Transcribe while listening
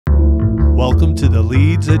Welcome to the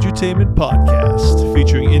Leedz Edutainment Podcast,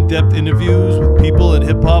 featuring in-depth interviews with people in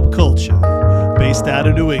hip-hop culture, based out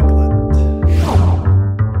of New England.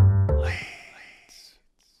 Leeds.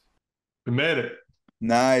 We made it.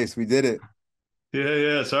 Nice, we did it.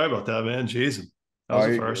 Yeah. Sorry about that, man. Jason. That Oh, was a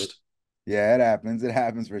you're good. first. Yeah, it happens. It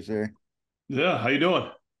happens for sure. Yeah, how you doing?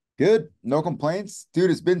 Good. No complaints. Dude,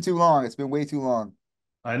 it's been too long. It's been way too long.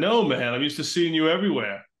 I know, man. I'm used to seeing you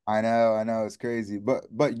everywhere. I know, it's crazy.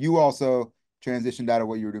 But you also transitioned out of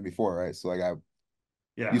what you were doing before, right? So like I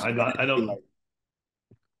Yeah, used to run I into don't like,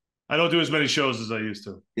 I don't do as many shows as I used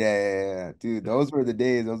to. yeah. Dude, those were the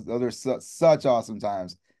days. Those are such awesome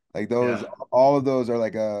times. Like those, Yeah. all of those are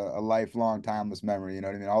like a lifelong timeless memory. You know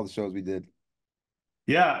what I mean? All the shows we did.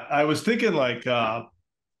 Yeah, I was thinking like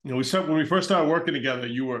we started when we first started working together,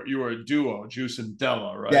 you were a duo, Juice and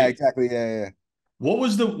Della, Yeah, right? exactly. Yeah. What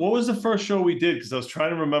was the first show we did? Because I was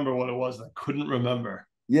trying to remember what it was and I couldn't remember.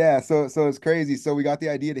 Yeah, so it's crazy. So we got the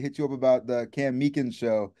idea to hit you up about the Cam Meekins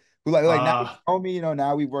show. Who like now you Uh know me,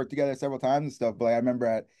 now we've worked together several times and stuff. But like, I remember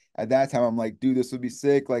at that time I'm like, dude, this would be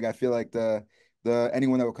sick. Like I feel like the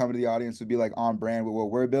anyone that would come to the audience would be like on brand with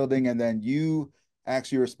what we're building. And then you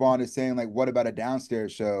actually responded saying like, what about a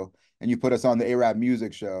downstairs show? And you put us on the A-Rap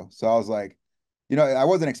music show. So I was like, I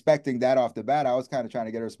wasn't expecting that off the bat. I was kind of trying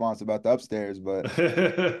to get a response about the upstairs, but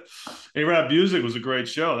A-Rap Music was a great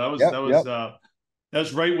show. That was yep, that yep, was uh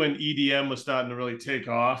that's right when EDM was starting to really take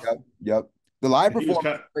off. yep. The live And he was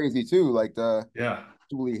performance kind is crazy too. Like the yeah.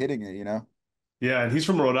 actually hitting it. Yeah, and he's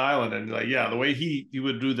from Rhode Island, and like, yeah, the way he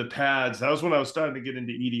would do the pads, that was when I was starting to get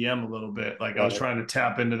into EDM a little bit. Like I was Right. trying to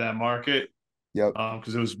tap into that market Yep.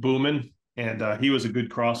 because it was booming, and he was a good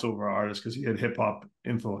crossover artist because he had hip hop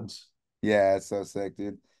influence. Yeah, it's so sick,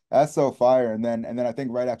 dude. That's so fire. And then I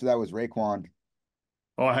think right after that was Raekwon.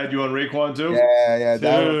 Oh, I had you on Raekwon too, Yeah, too. that's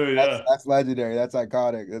Yeah, that's legendary. That's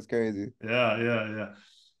iconic. That's crazy. yeah.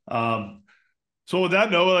 So with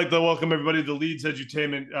that note, I'd like to welcome everybody to the Leeds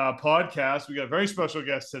Edutainment podcast. We got a very special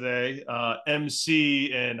guest today,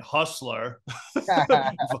 MC and hustler,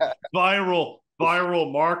 viral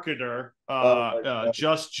marketer. Oh my God.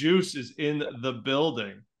 Just Juice is in the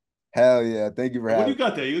building. Hell yeah. Thank you for What do having you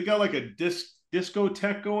got there? You got like a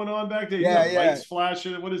discotheque going on back there. me. You Yeah, got yeah. lights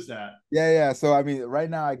flashing. What is that? Yeah. So I mean, right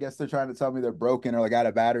now I guess they're trying to tell me they're broken or like out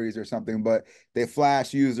of batteries or something, but they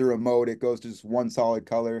flash use the remote, it goes to just one solid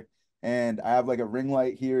color. And I have like a ring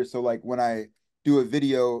light here. So like when I do a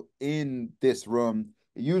video in this room,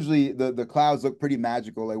 usually the clouds look pretty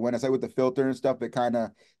magical. Like when it's like with the filter and stuff, it kind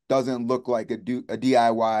of doesn't look like a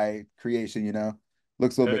DIY creation.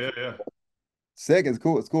 Looks a little bit Yeah. sick. It's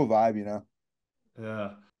cool. It's cool vibe. Yeah.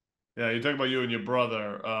 Yeah. You're talking about you and your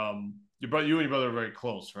brother. You and your brother are very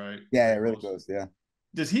close, right? Yeah, Very really close. close. Yeah.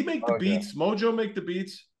 Does he make the Mojo. beats? Mojo make the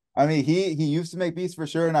beats? I mean, he used to make beats for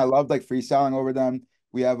sure, and I loved like freestyling over them.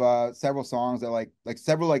 We have several songs that like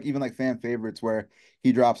several like even like fan favorites where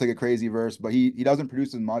he drops like a crazy verse, but he doesn't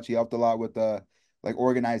produce as much. He helped a lot with the like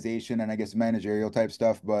organization and I guess managerial type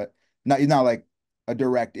stuff, but he's not like a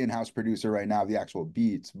direct in-house producer right now of the actual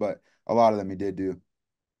beats, but a lot of them he did do.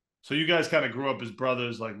 So you guys kind of grew up as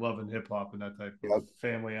brothers, like loving hip hop and that type of Yep.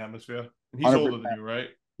 family atmosphere. And he's older than 100%. you, right?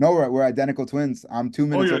 No, we're identical twins. I'm two Oh,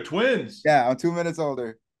 minutes you're old. twins. Yeah, I'm 2 minutes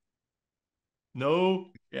older.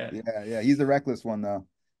 No. Yeah. Yeah. He's the reckless one though.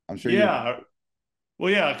 I'm sure you. Yeah. Well,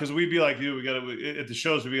 yeah, because we'd be like you. We got to at the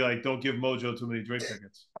shows. We'd be like, "Don't give Mojo too many drink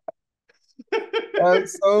tickets."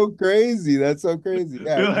 That's so crazy. That's so crazy. Be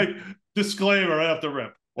Yeah. like, disclaimer right off the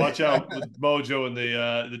rip. Watch out with Mojo and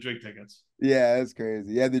the drink tickets. Yeah, that's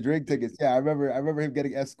crazy. Yeah, the drink tickets. Yeah, I remember him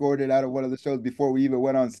getting escorted out of one of the shows before we even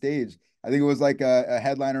went on stage. I think it was like a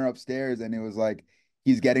headliner upstairs, and it was like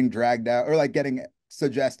he's getting dragged out or like getting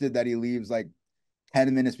suggested that he leaves like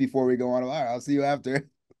 10 minutes before we go on. All right, I'll see you after.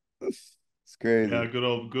 It's Yeah, crazy. good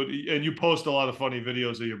old good. And you post a lot of funny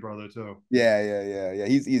videos of your brother too. Yeah.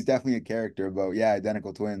 He's definitely a character, but yeah,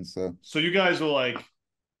 identical twins. So So you guys were like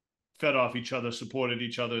fed off each other, supported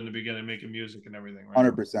each other in the beginning, making music and everything, right?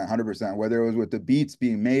 100%, 100%. Whether it was with the beats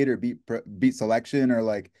being made or beat selection or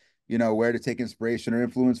like where to take inspiration or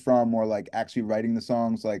influence from or like actually writing the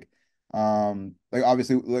songs like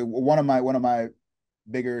obviously like one of my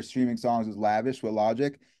bigger streaming songs was Lavish with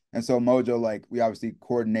Logic. And so Mojo, like we obviously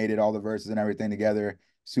coordinated all the verses and everything together,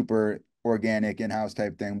 super organic in-house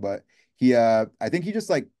type thing. But I think he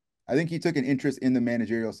took an interest in the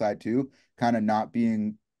managerial side too, kind of not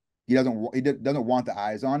being he doesn't want the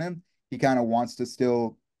eyes on him. He kind of wants to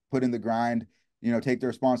still put in the grind, take the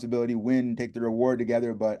responsibility, win, take the reward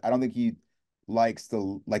together. But I don't think he likes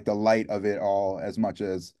the light of it all as much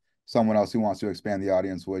as someone else who wants to expand the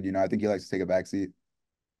audience would. I think he likes to take a back seat.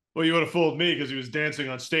 Well, you would have fooled me because he was dancing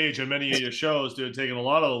on stage on many of your shows, dude, taking a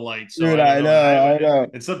lot of the lights. So Dude, I don't I know. And know, I know,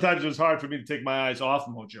 and sometimes it was hard for me to take my eyes off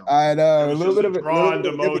Mojo. I It know. was just a A little drawn bit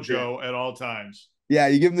to of a hypocrite. Mojo at all times. Yeah,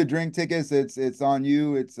 you give him the drink tickets, it's on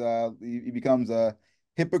you. He becomes a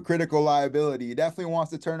hypocritical liability. He definitely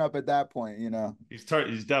wants to turn up at that point, you know. He's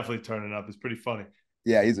definitely turning up. It's pretty funny.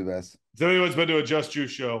 Yeah, he's the best. If anyone's been to a Just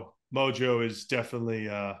Juice show, Mojo is definitely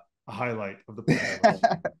a highlight of the performance.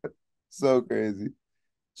 So crazy. Yeah.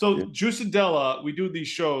 So Juice and Della, we do these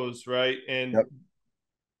shows, right? And Yep.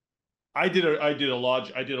 I did a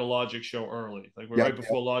Logic show early, like Yep. right Yep.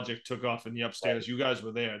 before Logic took off in the Right. upstairs. You guys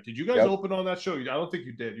were there. Did you guys Yep. open on that show? I don't think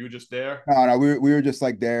you did. You were just there. No, no, we were just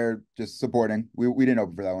like there, just supporting. We didn't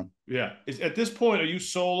open for that one. Yeah. At this point, are you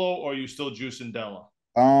solo or are you still Juice and Della?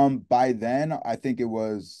 By then I think it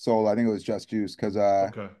was solo. I think it was just Juice because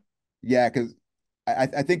Okay. yeah, because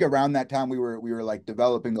I think around that time we were like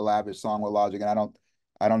developing the Lavish song with Logic, and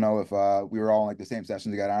I don't know if we were all in like the same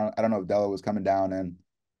session together. I don't know if Della was coming down and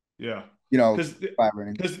Yeah. you know Because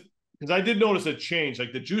collaborating. because I did notice a change.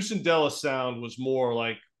 Like the Juice and Della sound was more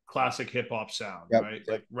like classic hip hop sound, Yep, right? yep,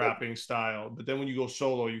 Like yep. rapping style. But then when you go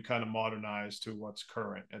solo, you kind of modernize to what's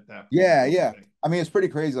current at that point, Yeah, don't you yeah. think? I mean, it's pretty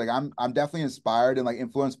crazy. Like I'm definitely inspired and like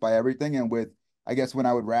influenced by everything. And with I guess when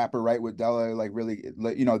I would rap or write with Della, like really,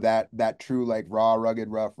 like, you know, that true like raw, rugged,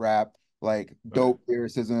 rough rap, like Right. dope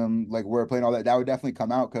lyricism, like wordplay and all that, that would definitely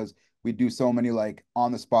come out because we do so many like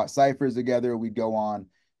on the spot ciphers together. We'd go on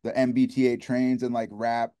the MBTA trains and like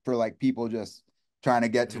rap for like people just trying to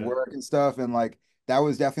get to Yeah. work and stuff. And like that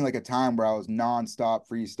was definitely like a time where I was nonstop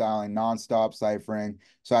freestyling, nonstop ciphering.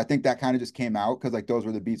 So I think that kind of just came out because like those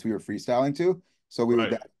were the beats we were freestyling to. So we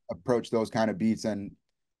would Right. approach those kind of beats and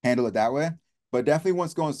handle it that way. But definitely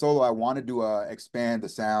once going solo, I wanted to expand the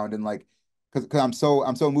sound and like because I'm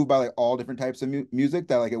so moved by like all different types of music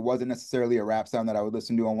that like it wasn't necessarily a rap sound that I would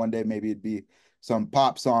listen to on one day. Maybe it'd be some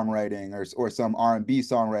pop songwriting or some R&B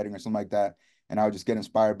songwriting or something like that. And I would just get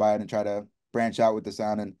inspired by it and try to branch out with the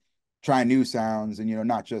sound and try new sounds and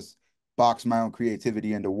not just box my own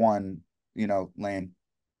creativity into one, lane.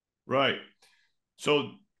 Right.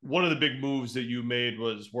 So one of the big moves that you made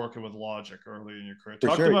was working with Logic early in your career. For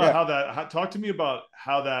sure. Yeah. Talk to me about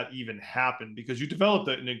how that even happened because you developed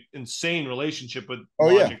an insane relationship with Oh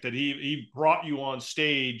yeah. Logic that he brought you on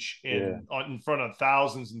stage Yeah. in front of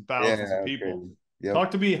thousands and Yeah. thousands of That's people. crazy. Yep.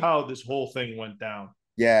 Talk to me how this whole thing went down.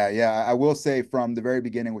 Yeah, yeah. I will say from the very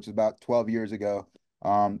beginning, which was about 12 years ago,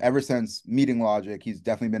 ever since meeting Logic, he's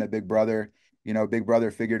definitely been a big brother, big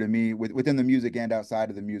brother figure to me within the music and outside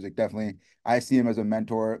of the music. Definitely, I see him as a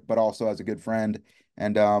mentor, but also as a good friend.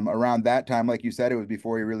 And around that time, like you said, it was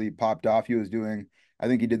before he really popped off. He was doing, I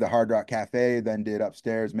think he did the Hard Rock Cafe, then did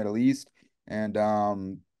Upstairs Middle East. And,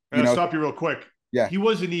 And I'll stop you real quick. yeah, He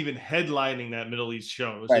wasn't even headlining that Middle East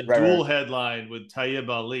show. It was a right, right, right, dual headline with Tayyib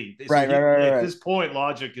Ali. So right, right, right, at right. this point,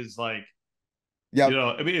 Logic is like, Yep.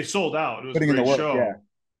 I mean, it sold out. It was a Putting in the great work. Yeah. show.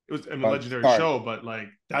 It was, I mean, legendary Start. show, but like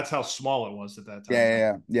that's how small it was at that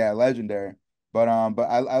Yeah, time. yeah, yeah, legendary. But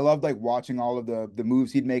I loved like watching all of the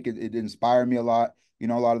moves he'd make. It inspired me a lot. A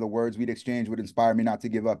lot of the words we'd exchange would inspire me not to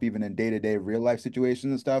give up even in day-to-day real life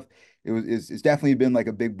situations and stuff. It's definitely been like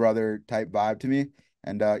a big brother type vibe to me.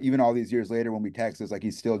 And even all these years later when we text, it's like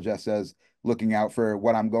he's still just as looking out for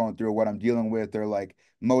what I'm going through, what I'm dealing with, or like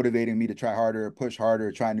motivating me to try harder, push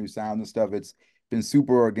harder, try new sounds and stuff. It's been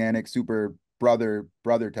super organic, super brother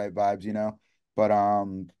type vibes.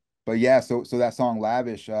 But yeah, so that song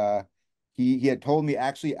Lavish, he had told me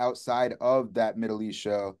actually outside of that Middle East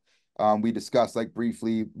show, we discussed like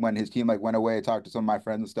briefly when his team like went away, talked to some of my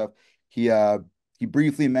friends and stuff. He uh he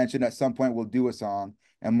briefly mentioned at some point we'll do a song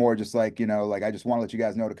and more just like, like I just want to let you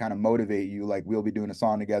guys know to kind of motivate you. Like we'll be doing a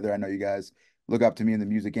song together. I know you guys look up to me in the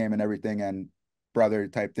music game and everything and brother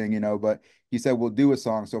type thing. But he said we'll do a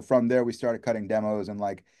song. So from there we started cutting demos and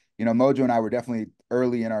like, Mojo and I were definitely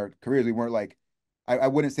early in our careers. We weren't like I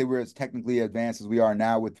wouldn't say we're as technically advanced as we are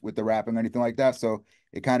now with the rapping or anything like that. So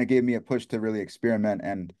it kind of gave me a push to really experiment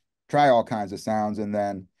and try all kinds of sounds. And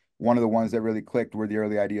then one of the ones that really clicked were the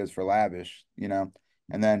early ideas for Lavish.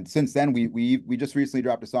 And then since then we just recently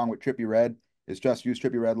dropped a song with Trippy Red. It's just used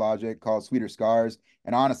Trippy Red Logic called Sweeter Scars.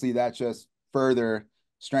 And honestly, that just further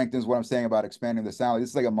strengthens what I'm saying about expanding the sound. Like,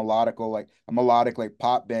 this is like a melodic like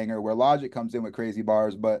pop banger where Logic comes in with crazy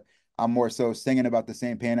bars, but I'm more so singing about the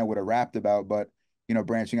same pain I would have rapped about, but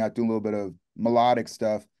branching out doing a little bit of melodic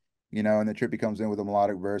stuff, and then Trippy comes in with a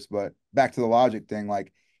melodic verse. But back to the Logic thing,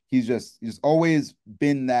 like he's always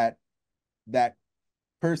been that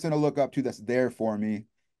person to look up to that's there for me.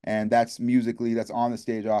 And that's musically, that's on the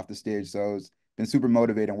stage, off the stage. So it's been super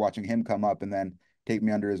motivating watching him come up and then take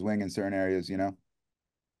me under his wing in certain areas.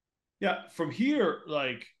 Yeah, from here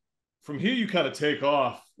you kind of take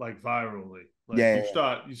off like virally. Like Yeah, you yeah,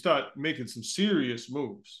 yeah. start making some serious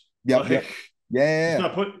moves. Yep, Like yep. Yeah, you yeah,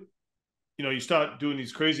 start put you start doing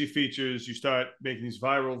these crazy features, you start making these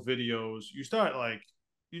viral videos, you start like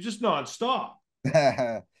you just nonstop.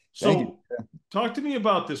 yeah. Thank you. So talk to me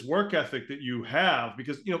about this work ethic that you have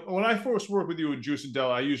because when I first worked with you in Juice and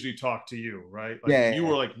Della, I usually talk to you, right? Like Yeah, when yeah, you yeah.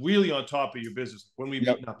 were like really on top of your business. When we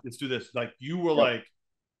Yep, meet up, let's do this. Like you were yep. like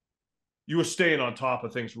you were staying on top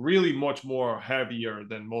of things really much more heavier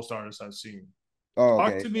than most artists I've seen. Oh,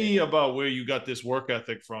 Talk okay. to Yeah, me yeah. about where you got this work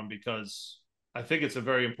ethic from because I think it's a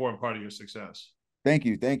very important part of your success. Thank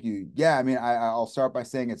you, thank you. Yeah, I mean, I'll start by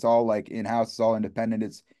saying it's all like in-house, it's all independent.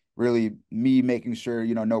 It's really me making sure,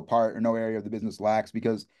 no part or no area of the business lacks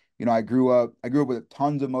because, I grew up with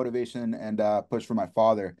tons of motivation and push from my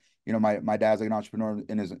father. My dad's like an entrepreneur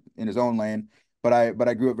in his own lane, but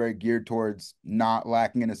I grew up very geared towards not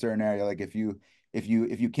lacking in a certain area. Like if you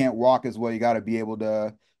can't walk as well, you got to be able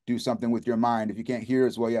to do something with your mind. If you can't hear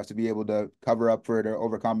as well, you have to be able to cover up for it or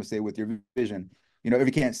overcompensate with your vision. If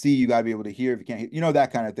you can't see, you got to be able to hear. If you can't,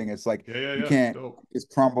 that kind of thing. It's like Yeah, yeah, you yeah. can't Dope.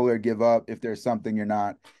 just crumble or give up if there's something you're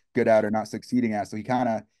not good at or not succeeding at. So he kind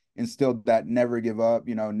of instilled that never give up,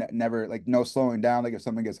 never like no slowing down. Like if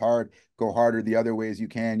something gets hard, go harder the other ways you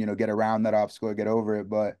can, get around that obstacle or get over it.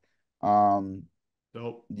 But um,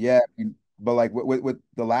 Dope. yeah, but like with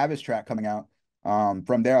the Lavish track coming out,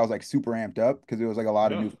 from there I was like super amped up because it was like a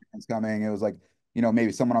lot of Yeah. new fans coming. It was like,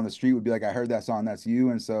 maybe someone on the street would be like, I heard that song, that's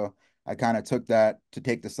you. And so I kind of took that to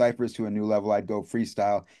take the ciphers to a new level. I'd go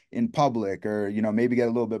freestyle in public or, maybe get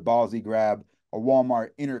a little bit ballsy, grab a Walmart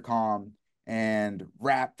intercom and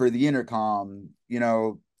rap for the intercom.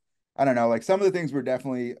 I don't know, like some of the things were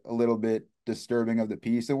definitely a little bit disturbing of the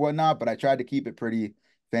piece and whatnot, but I tried to keep it pretty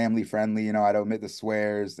family friendly. I'd omit the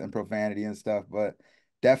swears and profanity and stuff, but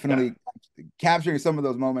Yeah. definitely capturing some of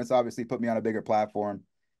those moments obviously put me on a bigger platform.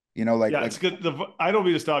 Like Yeah, like it's good. I don't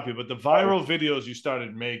mean to stop you, but the viral videos you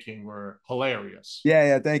started making were hilarious. yeah,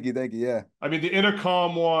 yeah, thank you, yeah. I mean, the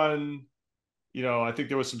intercom one, I think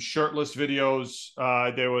there was some shirtless videos.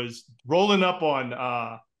 There was rolling up on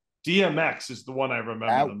DMX is the one I remember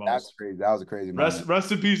the That's most. crazy. That was a crazy Rest moment.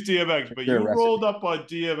 rest in peace, DMX. For But sure, you rest in rolled peace. up on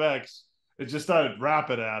DMX and just started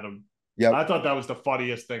rapping at him. Yep. I thought that was the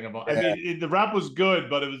funniest thing about. I Yeah, mean, the rap was good,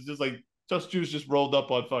 but it was just like Just Juice just rolled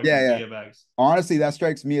up on yeah, fucking yeah. DMX. Honestly, that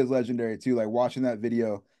strikes me as legendary too. Like watching that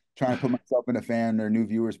video, trying to put myself in a fan or new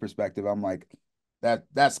viewer's perspective, I'm like,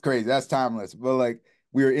 that's crazy. That's timeless. But like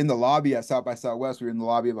we were in the lobby at South by Southwest. We were in the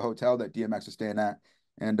lobby of a hotel that DMX was staying at.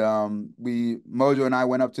 And we Mojo and I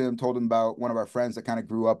went up to him, told him about one of our friends that kind of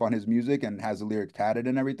grew up on his music and has the lyrics tatted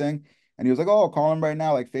and everything. And he was like, "Oh, call him right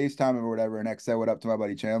now, like FaceTime him or whatever." And X said what up to my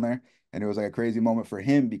buddy Chandler. And it was like a crazy moment for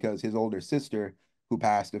him because his older sister, who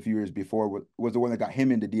passed a few years before, was the one that got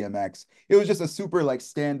him into DMX. It was just a super like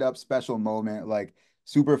stand-up special moment, like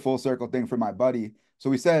super full circle thing for my buddy. So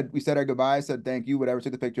we said our goodbyes, said thank you, whatever,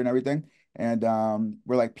 took the picture and everything. And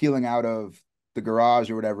we're like peeling out of the garage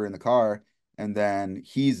or whatever in the car. And then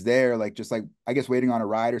he's there, like just like I guess waiting on a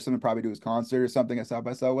ride or something, probably to his concert or something at South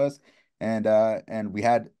by Southwest. And we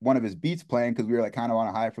had one of his beats playing because we were like kind of on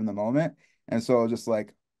a high from the moment. And so I was just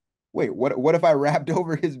like, wait, what if I rapped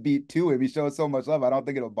over his beat to him? He showed so much love. I don't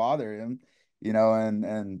think it'll bother him,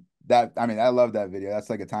 and that I mean, I love that video. That's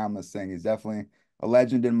like a timeless thing. He's definitely a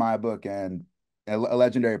legend in my book and a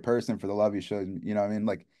legendary person for the love he showed. What I mean?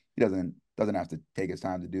 Like he doesn't have to take his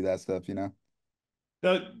time to do that stuff.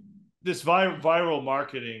 That this viral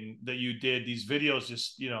marketing that you did, these videos,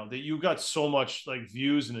 just that you got so much like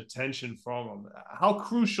views and attention from them. How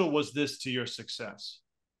crucial was this to your success?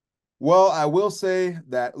 Well, I will say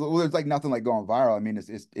that there's like nothing like going viral. I mean,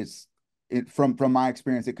 from my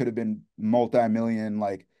experience, it could have been multi-million,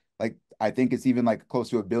 like I think it's even like close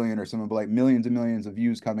to a billion or something, but like millions and millions of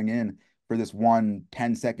views coming in for this one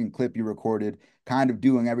 10-second clip you recorded, kind of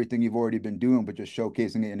doing everything you've already been doing, but just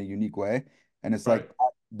showcasing it in a unique way. And it's like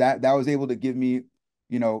Right. that was able to give me,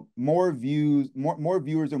 more views, more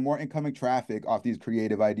viewers, or more incoming traffic off these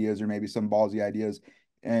creative ideas or maybe some ballsy ideas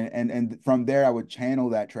and from there I would channel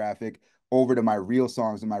that traffic over to my real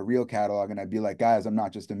songs and my real catalog, and I'd be like, guys, I'm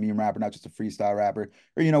not just a meme rapper, not just a freestyle rapper,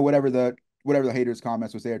 or whatever the haters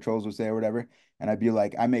comments would say or trolls would say or whatever. And I'd be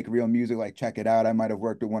like, I make real music, like check it out. I might have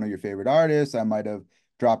worked with one of your favorite artists. I might have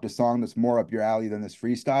dropped a song that's more up your alley than this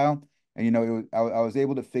freestyle. And I was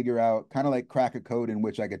able to figure out kind of like crack a code in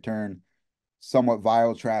which I could turn somewhat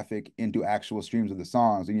viral traffic into actual streams of the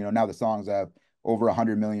songs. And now the songs have over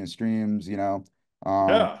 100 million streams. Um,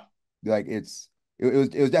 Yeah. like it was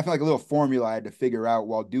definitely like a little formula I had to figure out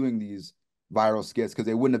while doing these viral skits because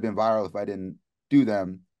they wouldn't have been viral if I didn't do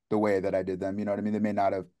them. the way that I did them. You know what I mean? They may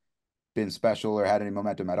not have been special or had any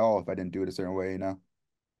momentum at all if I didn't do it a certain way, you know?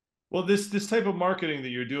 Well, this type of marketing that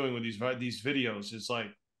you're doing with these videos is like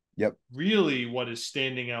Yep. really what is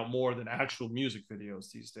standing out more than actual music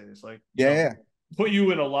videos these days. Like, Yeah, yeah. put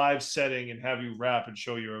you in a live setting and have you rap and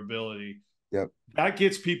show your ability. Yep. That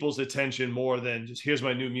gets people's attention more than just here's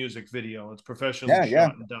my new music video. It's professionally Yeah, yeah.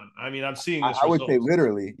 shot and done. I mean, I'm seeing I, this I would say results.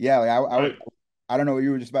 literally. Yeah, like I Right. would I don't know what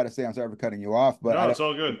you were just about to say. I'm sorry for cutting you off, but No, it's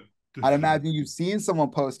all good. I'd imagine you've seen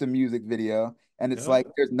someone post a music video and it's Yeah. like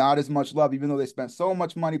there's not as much love, even though they spent so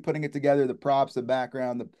much money putting it together, the props, the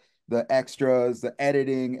background, the extras, the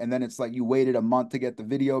editing, and then it's like you waited a month to get the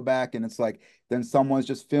video back, and it's like then someone's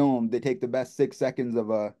just filmed, they take the best 6 seconds of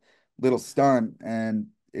a little stunt and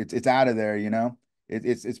it's out of there, you know?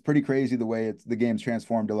 It's pretty crazy the way the game's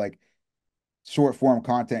transformed to like short form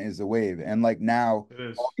content is the wave. And like now, It all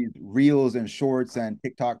is. these reels and shorts and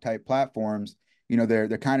TikTok type platforms,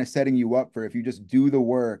 they're kind of setting you up for if you just do the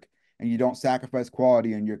work and you don't sacrifice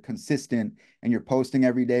quality and you're consistent and you're posting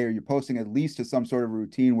every day or you're posting at least to some sort of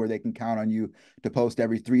routine where they can count on you to post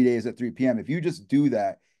every 3 days at 3 p.m. If you just do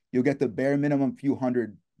that, you'll get the bare minimum few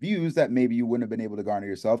hundred views that maybe you wouldn't have been able to garner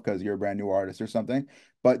yourself because you're a brand new artist or something.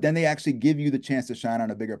 But then they actually give you the chance to shine on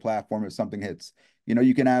a bigger platform if something hits.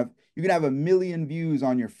 You can have 1 million views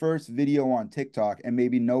on your first video on TikTok and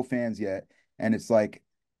maybe no fans yet. And it's like,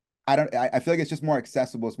 I feel like it's just more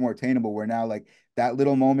accessible, it's more attainable where now like that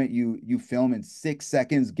little moment you film in 6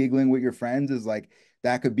 seconds giggling with your friends is like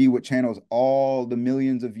that could be what channels all the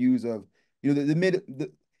millions of views of the mid the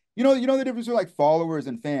difference between like followers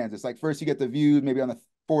and fans. It's like first you get the views, maybe on the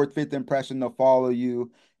fourth, fifth impression, they'll follow you,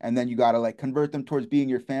 and then you gotta like convert them towards being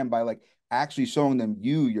your fan by like actually showing them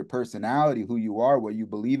your personality, who you are, what you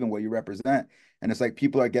believe in, what you represent. And it's like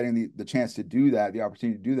people are getting the chance to do that, the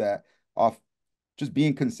opportunity to do that off just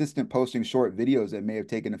being consistent, posting short videos that may have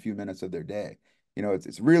taken a few minutes of their day.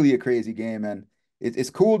 It's really a crazy game, and it's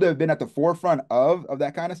cool to have been at the forefront of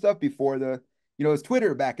that kind of stuff before it's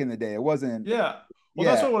Twitter back in the day. It wasn't, Yeah. Well,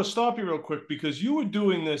 that's yeah, why I want to stop you real quick because you were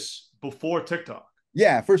doing this before TikTok.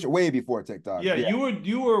 yeah, for sure, way before TikTok. Yeah, Yeah,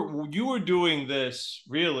 you were doing this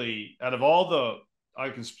really out of all the I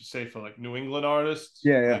can say for like New England artists,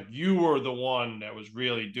 yeah, yeah. like you were the one that was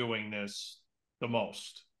really doing this the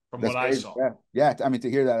most from That's what I crazy. saw. Yeah, yeah. I mean, to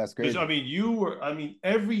hear that, that's Because crazy. I mean,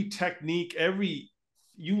 every technique,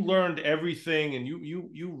 you learned everything, and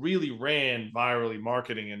you really ran virally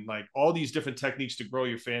marketing and like all these different techniques to grow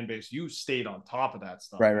your fan base. You stayed on top of that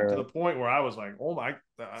stuff, Right, and right, to the right. point where I was like, oh my,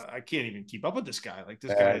 I can't even keep up with this guy. Like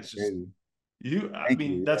this guy Yeah, that's is just crazy. you. I Thank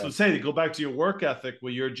mean, you. that's Yeah, what I say. To go back to your work ethic,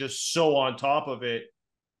 where you're just so on top of it.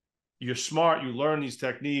 You're smart. You learn these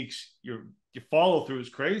techniques. Your follow through is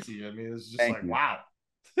crazy. I mean, it's just thank like you. wow.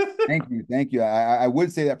 Thank you. Thank you. I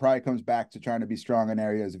would say that probably comes back to trying to be strong in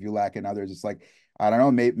areas if you lack in others. It's like, I don't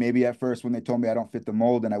know, maybe at first when they told me I don't fit the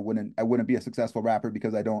mold and I wouldn't be a successful rapper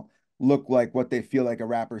because I don't look like what they feel like a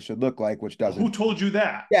rapper should look like, which Who doesn't. told you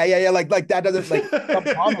that? Yeah, yeah, yeah. Like that doesn't like some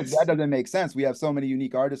comments, that doesn't make sense. We have so many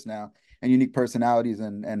unique artists now and unique personalities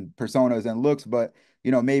and personas and looks, but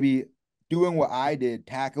maybe doing what I did,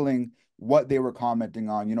 tackling what they were commenting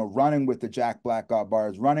on, running with the Jack Black got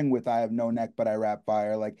bars, running with I have no neck but I rap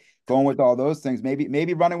fire, like going with all those things.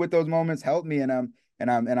 Maybe running with those moments helped me, and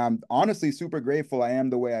I'm honestly super grateful I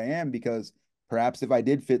am the way I am because perhaps if I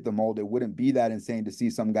did fit the mold, it wouldn't be that insane to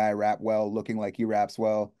see some guy rap well, looking like he raps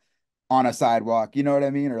well on a sidewalk, you know what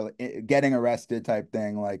I mean? Or like, getting arrested type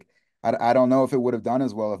thing. Like, I don't know if it would have done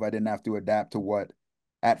as well if I didn't have to adapt to what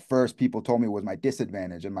at first people told me was my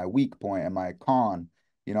disadvantage and my weak point and my con.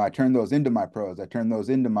 I turned those into my pros. I turned those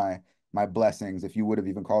into my blessings, if you would have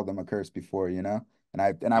even called them a curse before. And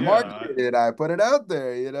I Yeah. marketed it. I put it out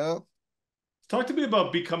there. Talk to me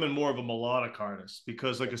about becoming more of a melodic artist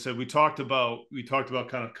because, like I said, we talked about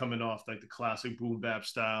kind of coming off like the classic boom bap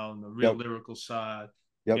style and the real Yep. lyrical side,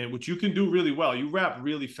 Yep. and which you can do really well. You rap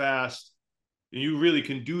really fast, and you really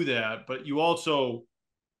can do that. But you also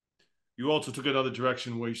took another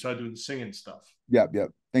direction where you started doing the singing stuff. Yep.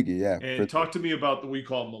 Yep. Thank you. Yeah, for And sure. talk to me about the we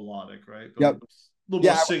call it melodic, right? A Yep. little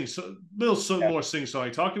more Yeah. sing, little Yeah. more sing song.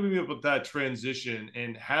 Talk to me about that transition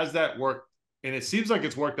and has that worked? And it seems like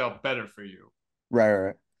it's worked out better for you. Right,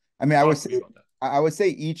 right. I mean, I would Talk to me say about that. I would say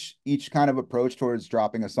each kind of approach towards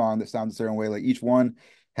dropping a song that sounds a certain way, like each one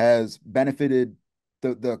has benefited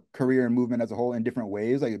the career and movement as a whole in different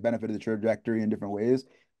ways. Like it benefited the trajectory in different ways.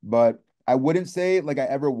 But I wouldn't say like I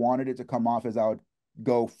ever wanted it to come off as I would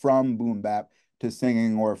go from boom bap to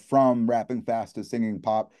singing or from rapping fast to singing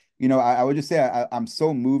pop. I would just say I'm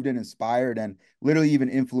so moved and inspired and literally even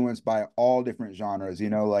influenced by all different genres.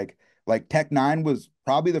 Like Like Tech N9ne was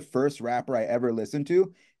probably the first rapper I ever listened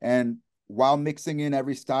to. And while mixing in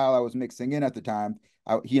every style I was mixing in at the time,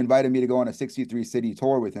 he invited me to go on a 63 city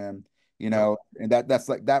tour with him, Yep. and that's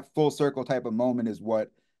like that full circle type of moment is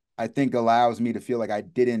what I think allows me to feel like I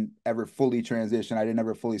didn't ever fully transition. I didn't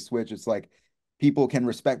ever fully switch. It's like people can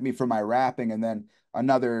respect me for my rapping, and then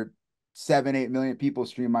another 7, 8 million people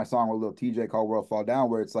stream my song with Lil TJ called World Fall Down,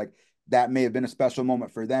 where it's like that may have been a special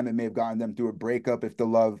moment for them. It may have gotten them through a breakup if the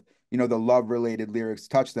love related lyrics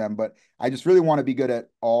touch them. But I just really want to be good at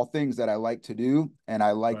all things that I like to do. And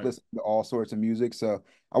I like Right. listening to all sorts of music. So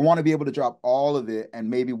I want to be able to drop all of it. And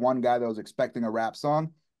maybe one guy that was expecting a rap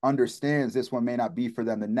song understands this one may not be for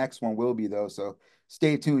them. The next one will be, though. So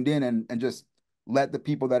stay tuned in and just let the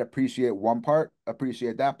people that appreciate one part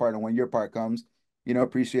appreciate that part. And when your part comes,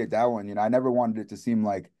 appreciate that one. I never wanted it to seem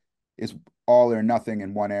like it's all or nothing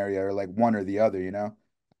in one area or like one or the other.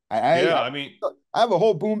 I Yeah. I I mean, I have a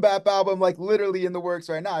whole boom bap album like literally in the works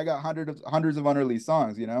right now. I got hundreds of unreleased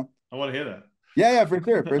songs. I want to hear that. Yeah, yeah, for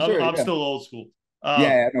sure, for sure. I'm Yeah. still old school. Yeah,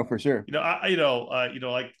 yeah, no, for sure.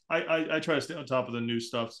 Like I try to stay on top of the new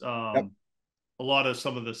stuff. Yep. A lot of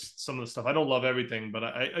some of the stuff. I don't love everything, but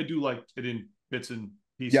I do like it in bits and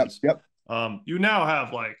Yep. pieces. Yep. You now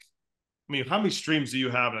have like, I mean, how many streams do you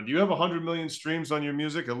have? Do you have 100 million streams on your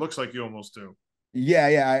music? It looks like you almost do. Yeah,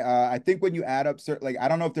 yeah. I think when you add up certain, like I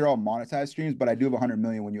don't know if they're all monetized streams, but I do have 100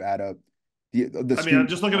 million when you add up the I mean, I'm streams.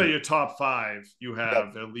 just looking at your top five. You Yep.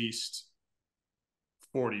 have at least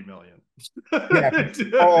 40 million. Yeah.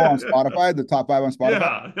 Oh, on Spotify, the top five on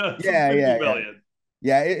Spotify. Yeah, yeah, Yeah, 50 yeah, yeah. million.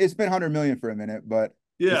 Yeah, it's been 100 million for a minute, but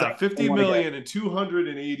it's like Yeah, I 50 want to get million and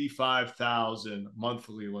 285,000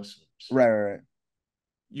 monthly listeners. right, right, right.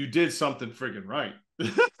 You did something friggin' right.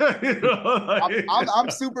 I'm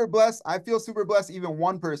super blessed. I feel super blessed even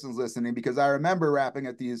one person's listening because I remember rapping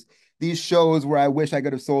at these shows where I wish I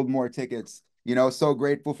could have sold more tickets. So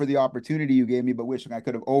grateful for the opportunity you gave me, but wishing I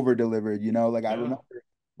could have over delivered. Like I Yeah. remember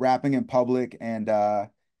rapping in public and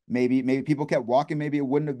maybe people kept walking. Maybe it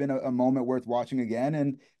wouldn't have been a moment worth watching again.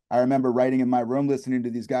 And I remember writing in my room, listening to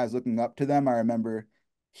these guys, looking up to them. I remember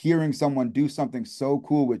hearing someone do something so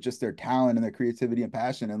cool with just their talent and their creativity and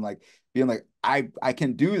passion and like being like, I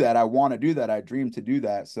can do that. I want to do that. I dream to do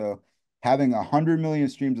that. So having 100 million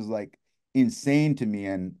streams is like insane to me.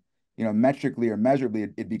 And metrically or measurably,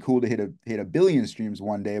 it'd be cool to hit a billion streams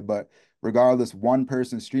one day. But regardless, one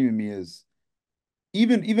person streaming me is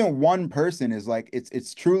even one person is like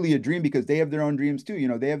it's truly a dream because they have their own dreams too.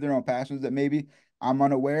 They have their own passions that maybe I'm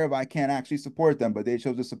unaware of. I can't actually support them, but they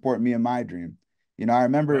chose to support me in my dream. I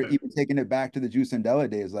remember Right. even taking it back to the Juice and Della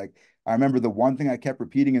days. Like I remember the one thing I kept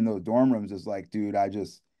repeating in those dorm rooms is like, dude,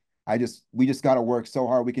 we just got to work so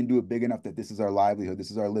hard. We can do it big enough that this is our livelihood.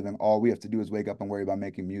 This is our living. All we have to do is wake up and worry about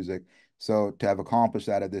making music. So to have accomplished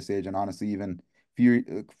that at this age, and honestly, even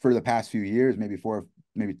for the past few years, maybe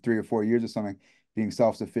 3 or 4 years or something, being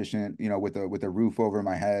self-sufficient, with a roof over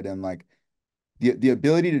my head and like the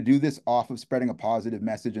ability to do this off of spreading a positive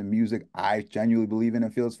message and music I genuinely believe in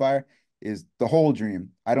and feels fire is the whole dream.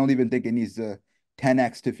 I don't even think it needs to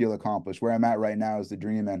 10x to feel accomplished. Where I'm at right now is the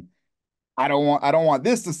dream, and I don't want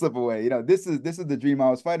this to slip away. This is the dream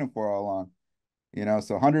I was fighting for all along.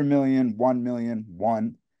 So 100 million, 1 million,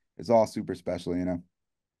 one, it's all super special.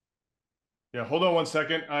 Yeah. Hold on one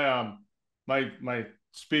second. My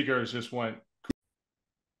speakers just went.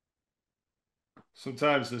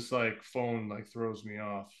 Sometimes this like phone like throws me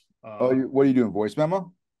off. Oh, what are you doing? Voice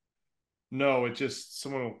memo? No, it just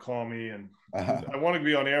someone will call me and Uh, I want to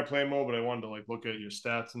be on airplane mode, but I wanted to like look at your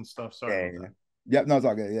stats and stuff. Sorry yeah, about yeah. that. Yep, no, it's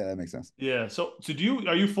all good. Yeah, that makes sense. Yeah. So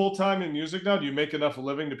are you full time in music now? Do you make enough a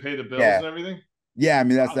living to pay the bills Yeah. and everything? Yeah, I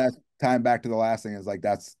mean that's Wow. that's tying back to the last thing is like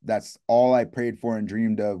that's all I prayed for and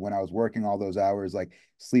dreamed of when I was working all those hours, like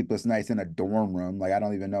sleepless nights in a dorm room. Like I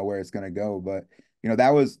don't even know where it's gonna go, but that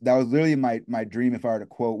was literally my dream if I were to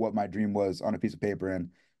quote what my dream was on a piece of paper, and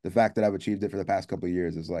the fact that I've achieved it for the past couple of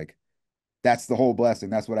years is like that's the whole blessing.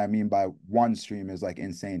 That's what I mean by one stream is like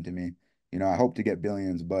insane to me. I hope to get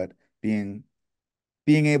billions, but being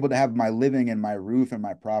able to have my living and my roof and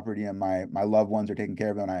my property and my loved ones are taken care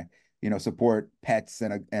of and I support pets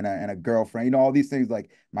and a girlfriend, all these things, like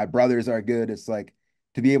my brothers are good. It's like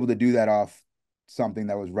to be able to do that off something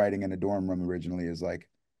that was writing in a dorm room originally is like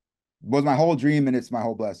was my whole dream, and it's my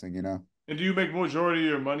whole blessing. And do you make majority of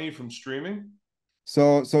your money from streaming?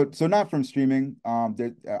 So not from streaming.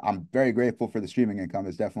 I'm very grateful for the streaming income.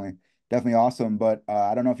 It's definitely awesome. But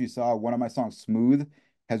I don't know if you saw one of my songs, "Smooth,"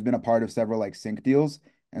 has been a part of several like sync deals.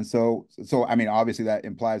 And so I mean, obviously that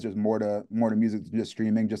implies there's more to music than just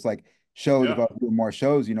streaming. Just like shows, if Yeah. I was doing more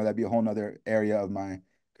shows, that'd be a whole nother area of my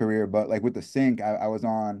career. But like with the sync, I was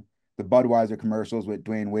on the Budweiser commercials with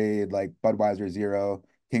Dwayne Wade, like Budweiser Zero,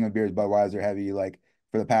 King of Beers, Budweiser Heavy, like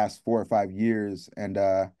for the past 4 or 5 years. And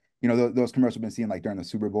those commercials have been seen like during the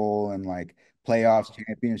Super Bowl and like playoffs, Wow.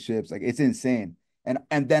 championships. Like it's insane.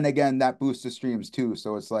 And then again, that boosts the streams too.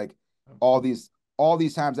 So it's like all Absolutely.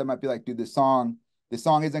 these times I might be like, dude, this song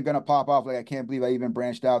isn't gonna pop off. Like I can't believe I even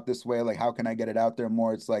branched out this way. Like how can I get it out there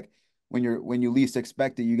more? It's like when you least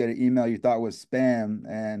expect it, you get an email you thought was spam,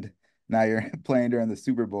 and now you're playing during the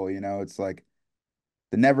Super Bowl. It's like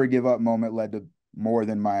the never give up moment led to more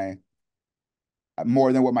than my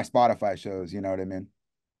more than what my Spotify shows. You know what I mean?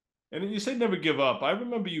 And you say never give up. I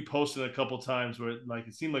remember you posted a couple times where like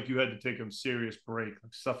it seemed like you had to take a serious break,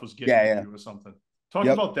 like stuff was getting Yeah, to yeah. you or something. Talk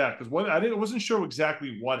Yep. about that because what I wasn't sure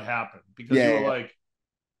exactly what happened because you Yeah, were yeah, yeah. like,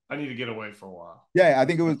 I need to get away for a while. Yeah, I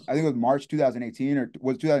think it was That's I think it was March 2018, or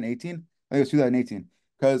was it 2018? I think it was 2018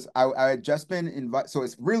 because I had just been invited. So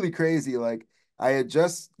it's really crazy. Like I had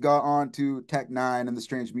just got on to Tech N9ne and the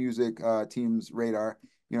Strange Music team's radar.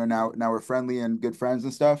 Now we're friendly and good friends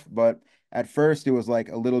and stuff. But at first it was like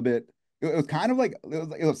a little bit. It was kind of like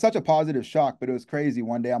it was such a positive shock, but it was crazy.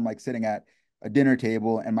 One day I'm like sitting at a dinner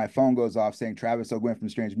table and my phone goes off saying Travis O'Gwen from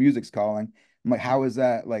Strange Music's calling. I'm like, how is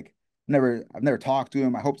that? Like, I've never talked to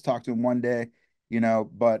him. I hope to talk to him one day,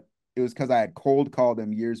 but it was because I had cold called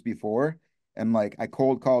him years before. And like I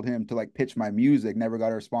cold called him to like pitch my music, never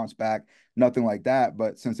got a response back, nothing like that.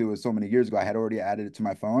 But since it was so many years ago, I had already added it to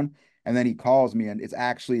my phone. And then he calls me and it's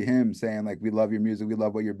actually him saying, like, we love your music, we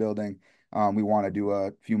love what you're building. We want to do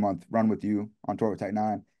a few month run with you on tour with Tech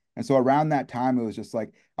N9ne. And so around that time, it was just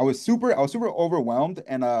like I was super overwhelmed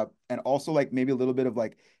and also like maybe a little bit of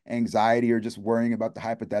like anxiety or just worrying about the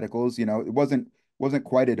hypotheticals. It wasn't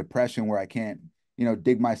quite a depression where I can't,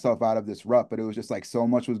 dig myself out of this rut, but it was just like so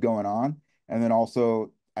much was going on. And then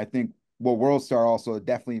also, I think, well, World Star also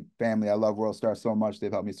definitely family. I love World Star so much.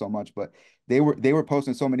 They've helped me so much, but they were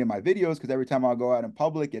posting so many of my videos because every time I go out in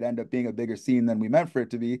public, it ended up being a bigger scene than we meant for it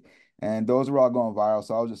to be. And those were all going viral.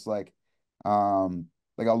 So I was just like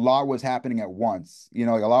a lot was happening at once,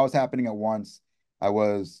 like a lot was happening at once. I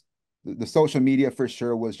was the social media for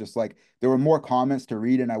sure was just like there were more comments to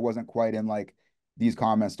read, and I wasn't quite in like these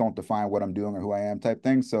comments don't define what I'm doing or who I am type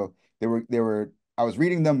thing. So they were I was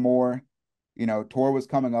reading them more. Tour was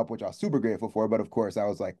coming up, which I was super grateful for. But of course, I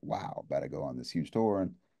was like, wow, better go on this huge tour.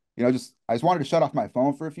 And just I just wanted to shut off my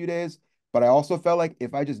phone for a few days. But I also felt like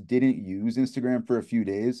if I just didn't use Instagram for a few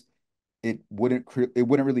days, it wouldn't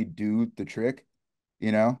really do the trick,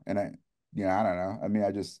 and I don't know. I mean,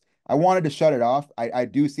 I wanted to shut it off. I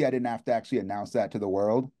do see I didn't have to actually announce that to the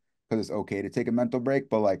world because it's okay to take a mental break,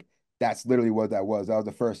 but like that's literally what that was. That was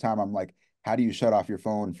the first time I'm like, how do you shut off your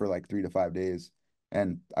phone for like 3 to 5 days?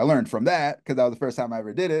 And I learned from that because that was the first time I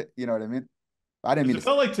ever did it. You know what I mean? I didn't because mean it to say,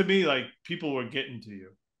 felt like to me like people were getting to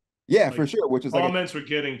you, yeah, like for sure, which is like a, comments were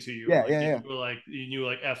getting to you, and yeah, like yeah, you yeah. were like you knew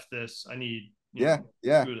like f this, I need Yeah,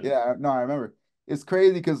 yeah, screw this. yeah. No, I remember. It's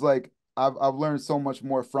crazy because like I've learned so much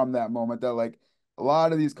more from that moment that like a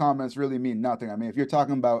lot of these comments really mean nothing. I mean, if you're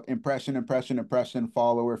talking about impression,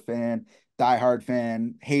 follower, fan, diehard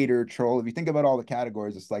fan, hater, troll, if you think about all the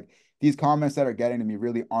categories, it's like these comments that are getting to me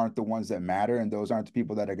really aren't the ones that matter, and those aren't the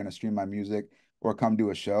people that are going to stream my music or come to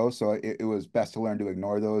a show. So it was best to learn to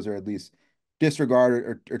ignore those or at least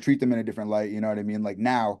disregard or treat them in a different light. You know what I mean? Like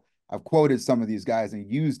now I've quoted some of these guys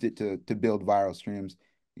and used it to build viral streams,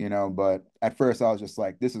 but at first I was just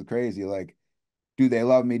like, this is crazy. Like, do they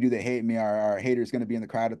love me? Do they hate me? Are haters going to be in the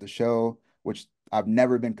crowd at the show? Which I've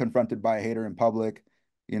never been confronted by a hater in public.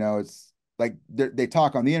 It's like they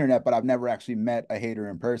talk on the internet, but I've never actually met a hater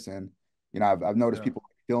in person. I've noticed Yeah. people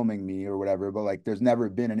filming me or whatever, but like there's never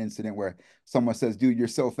been an incident where someone says, dude, you're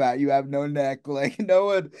so fat, you have no neck. Like no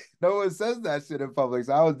one says that shit in public.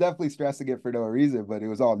 So I was definitely stressing it for no reason, but it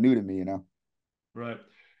was all new to me. Right.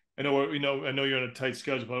 I know you're on a tight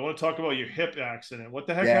schedule, but I want to talk about your hip accident. What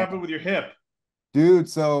the heck Yeah. happened with your hip? Dude,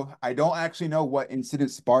 so I don't actually know what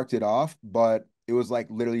incident sparked it off, but it was like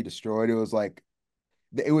literally destroyed. It was like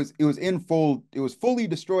it was fully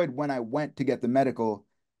destroyed when I went to get the medical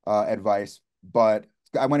advice, but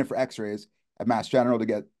I went in for x-rays at Mass General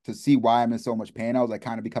to see why I'm in so much pain. I was like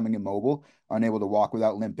kind of becoming immobile, unable to walk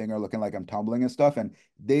without limping or looking like I'm tumbling and stuff. And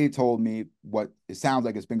they told me what it sounds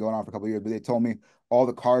like it's been going on for a couple of years, but they told me all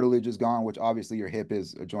the cartilage is gone, which obviously your hip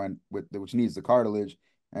is a joint which needs the cartilage.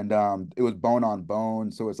 And it was bone on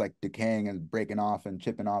bone, so it's like decaying and breaking off and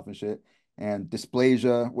chipping off and shit. And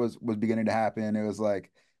dysplasia was beginning to happen. It was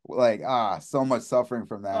like so much suffering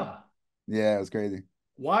from that. Ah, Yeah, it was crazy.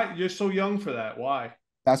 why you're so young for that? Why?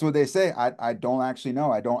 That's what they say. I don't actually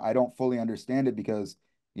know. I don't fully understand it because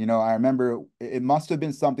I remember it must have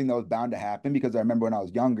been something that was bound to happen because I remember when I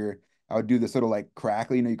was younger, I would do this little like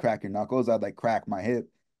crackle, you crack your knuckles. I'd like crack my hip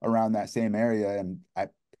around that same area. And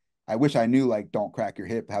I wish I knew like don't crack your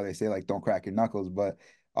hip, how they say like don't crack your knuckles, but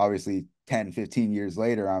obviously 10, 15 years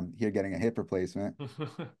later, I'm here getting a hip replacement.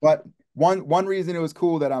 But one reason it was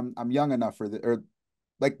cool that I'm young enough for the or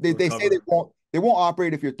like they say Recover. they won't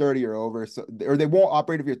operate if you're 30 or over, so or they won't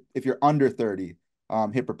operate if you're under 30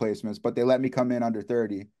 hip replacements, but they let me come in under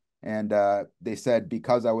 30. And they said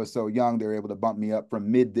because I was so young, they were able to bump me up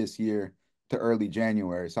from mid this year to early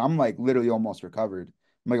January. So I'm like literally almost recovered.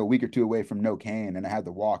 I'm like a week or two away from no cane, and I had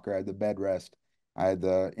the walker, I had the bed rest, I had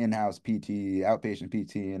the in-house PT, outpatient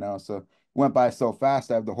PT. So it went by so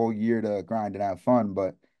fast. I have the whole year to grind and have fun. But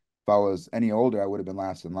if I was any older, I would have been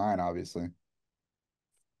last in line, obviously.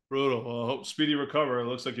 Brutal. Well, I hope speedy recovery. It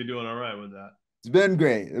looks like you're doing all right with that. It's been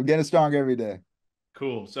great. I'm getting stronger every day.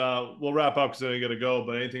 Cool. So we'll wrap up because then you got to go.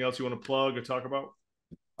 But anything else you want to plug or talk about?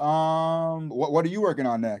 What are you working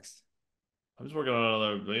on next? I'm just working on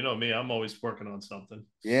another. You know me. I'm always working on something.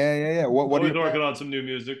 Yeah, yeah, yeah. What are Always your plans? working on some new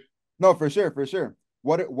music. No, for sure, for sure.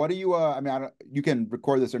 What are you I mean, I don't, you can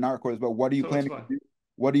record this or not record this, but what are you So it's planning to fine. do?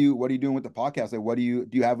 What are you doing with the podcast? Like do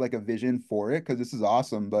you have like a vision for it? Because this is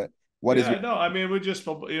awesome, but what is your Yeah, no, I mean, we just,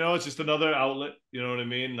 it's just another outlet. You know what I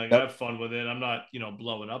mean? Like, I Yep. have fun with it. I'm not,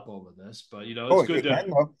 blowing up over this, but, Oh, it's good it to, can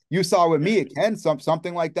though. You saw with yeah. me, it can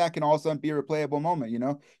something like that can also be a replayable moment. You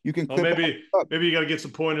can Well, clip all up. maybe you got to get some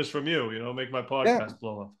pointers from you, make my Yeah. podcast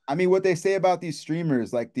blow up. I mean, what they say about these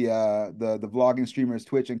streamers, like the vlogging streamers,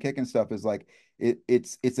 Twitch and Kick and stuff, is like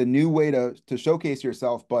it's a new way to showcase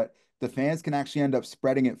yourself, but the fans can actually end up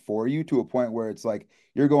spreading it for you to a point where it's like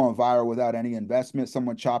you're going viral without any investment.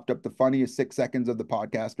 Someone chopped up the funniest 6 seconds of the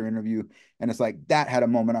podcast or interview, and it's like that had a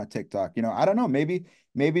moment on TikTok. I don't know, maybe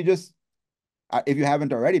just if you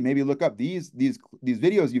haven't already, maybe look up these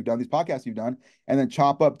videos you've done, these podcasts you've done, and then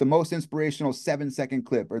chop up the most inspirational 7 second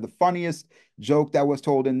clip or the funniest joke that was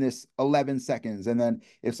told in this 11 seconds. And then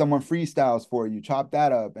if someone freestyles for you, chop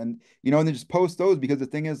that up and then just post those because the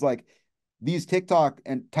thing is like these TikTok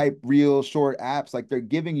and type real short apps, like they're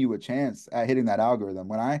giving you a chance at hitting that algorithm.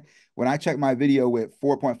 When I check my video with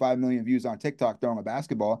 4.5 million views on TikTok throwing a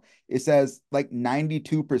basketball, it says like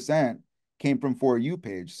 92% came from For You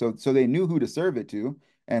page. So they knew who to serve it to.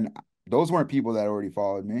 And those weren't people that already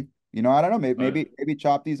followed me. I don't know, maybe Right. maybe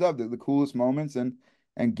chop these up, the coolest moments and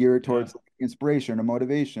gear it Yeah. towards like inspiration or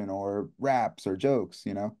motivation or raps or jokes.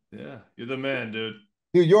 Yeah. You're the man, dude.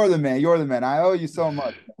 Dude, you're the man. You're the man. I owe you so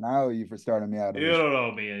much, man. I owe you for starting me out on You this. don't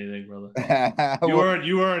owe me anything, brother. You Well, earned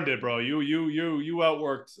you earned it, bro. You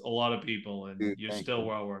outworked a lot of people, and dude, you're thank still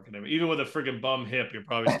you. outworking them. Even with a freaking bum hip, you're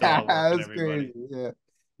probably still outworking That's everybody. crazy. Yeah.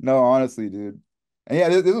 No, honestly, dude. And yeah,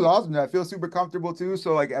 this was awesome. I feel super comfortable too.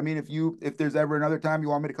 So like, I mean, if there's ever another time you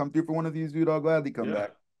want me to come through for one of these, dude, I'll gladly come Yeah,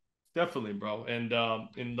 back. definitely, bro. And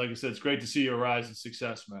like I said, it's great to see your rise in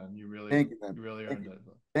success, man. You really Thank you, man. you really Thank earned you. it.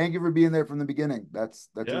 Thank you for being there from the beginning. That's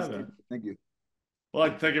Yeah, insane. man. Thank you. Well, I'd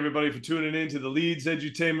like to thank everybody for tuning in to the Leeds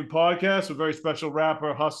Edutainment Podcast. A very special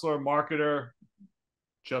rapper, hustler, marketer,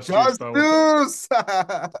 Just Juice, Just bro. Deuce.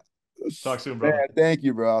 Talk soon, Man, brother. thank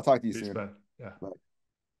you, bro. I'll talk to you Peace, soon. man.